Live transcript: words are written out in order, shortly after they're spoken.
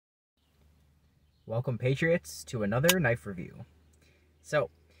Welcome, Patriots, to another knife review. So,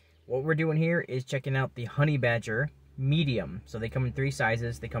 what we're doing here is checking out the Honey Badger Medium. So they come in 3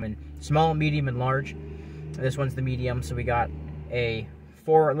 sizes. They come in small, medium, and large. This one's the medium, so we got a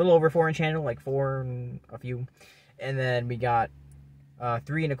little over 4-inch handle, like 4 and a few. And then we got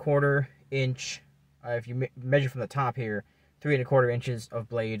 3 1/4 inch, if you measure from the top here, 3 1/4 inches of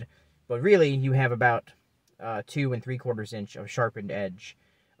blade. But really, you have about 2 3/4 inch of sharpened edge.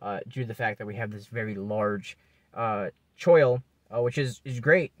 Due to the fact that we have this very large choil, which is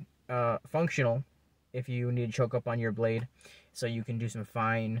great, functional if you need to choke up on your blade, so you can do some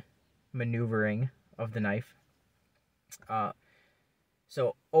fine maneuvering of the knife.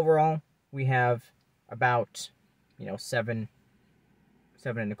 So overall, we have about 7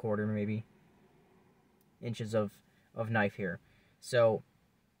 1/4 maybe inches of knife here. So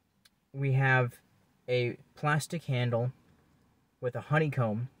we have a plastic handle with a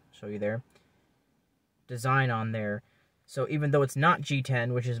honeycomb, show you there, design on there. So even though it's not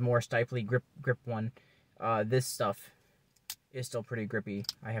G10, which is more stifly grip one, this stuff is still pretty grippy.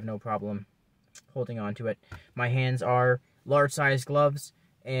 I have no problem holding on to it. My hands are large size gloves,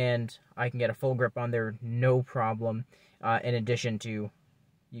 and I can get a full grip on there, no problem, in addition to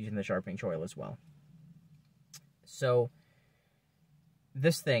using the sharpening choil as well. So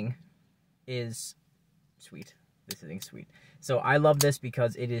this thing is sweet. This thing's sweet. So I love this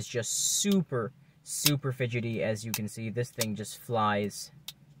because it is just super fidgety. As you can see, this thing just flies.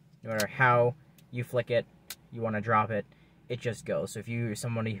 No matter how you flick it, you want to drop it, it just goes. So if you're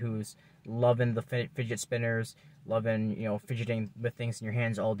somebody who's loving the fidget spinners, loving, fidgeting with things in your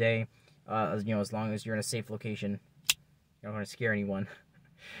hands all day, as long as you're in a safe location, you're not going to scare anyone,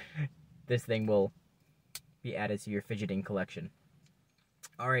 this thing will be added to your fidgeting collection.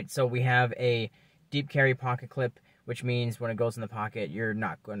 Alright, so we have a deep carry pocket clip, which means when it goes in the pocket, you're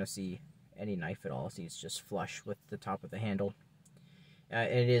not going to see any knife at all. See, it's just flush with the top of the handle.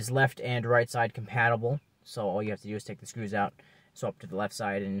 It is left and right side compatible, so all you have to do is take the screws out, swap to the left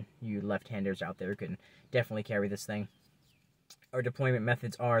side, and you left-handers out there can definitely carry this thing. Our deployment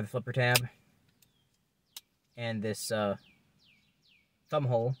methods are the flipper tab and this thumb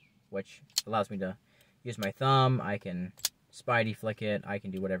hole, which allows me to use my thumb. I can spidey flick it. I can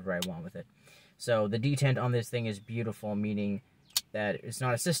do whatever I want with it. So the detent on this thing is beautiful, meaning that it's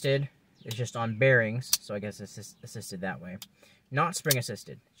not assisted, it's just on bearings, so I guess it's assisted that way. Not spring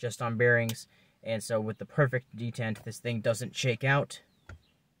assisted, just on bearings, and so with the perfect detent, this thing doesn't shake out,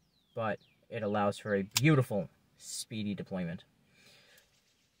 but it allows for a beautiful, speedy deployment.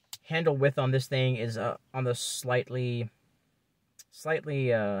 Handle width on this thing is on the slightly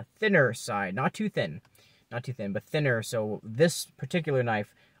thinner side, not too thin, but thinner, so this particular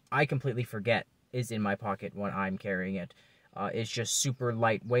knife, I completely forget is in my pocket when I'm carrying it. It's just super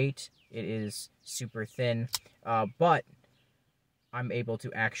lightweight. It is super thin, but I'm able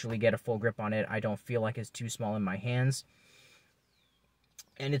to actually get a full grip on it. I don't feel like it's too small in my hands.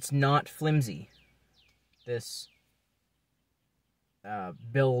 And it's not flimsy. This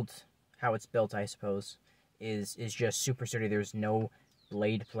build, how it's built, I suppose, is just super sturdy. There's no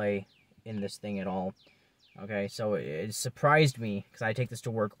blade play in this thing at all. Okay, so it surprised me, because I take this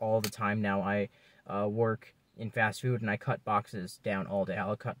to work all the time now. I work in fast food, and I cut boxes down all day.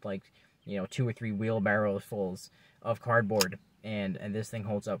 I'll cut, 2 or 3 wheelbarrows fulls of cardboard, and this thing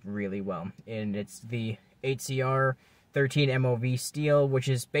holds up really well. And it's the 8CR 13 MOV steel, which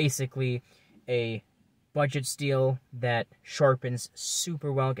is basically a budget steel that sharpens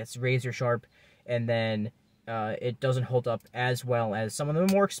super well, gets razor sharp, and then it doesn't hold up as well as some of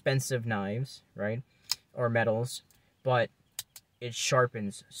the more expensive knives, right? Or metals, but it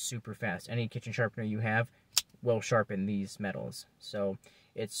sharpens super fast. Any kitchen sharpener you have will sharpen these metals. So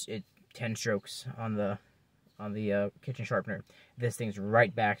it's 10 strokes on the kitchen sharpener. This thing's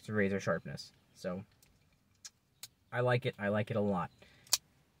right back to razor sharpness. So I like it. I like it a lot.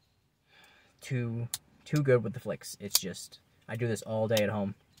 Too good with the flicks. It's just, I do this all day at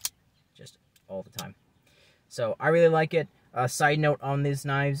home, just all the time. So I really like it. A side note on these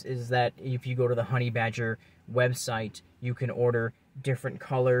knives is that if you go to the Honey Badger website, you can order different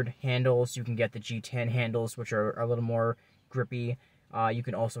colored handles. You can get the G10 handles, which are a little more grippy. You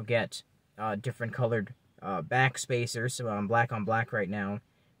can also get different colored back spacers. So I'm black on black right now,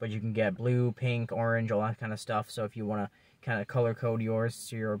 but you can get blue, pink, orange, all that kind of stuff. So if you want to kind of color code yours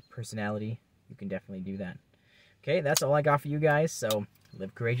to your personality, you can definitely do that. Okay, that's all I got for you guys, so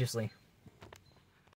live courageously.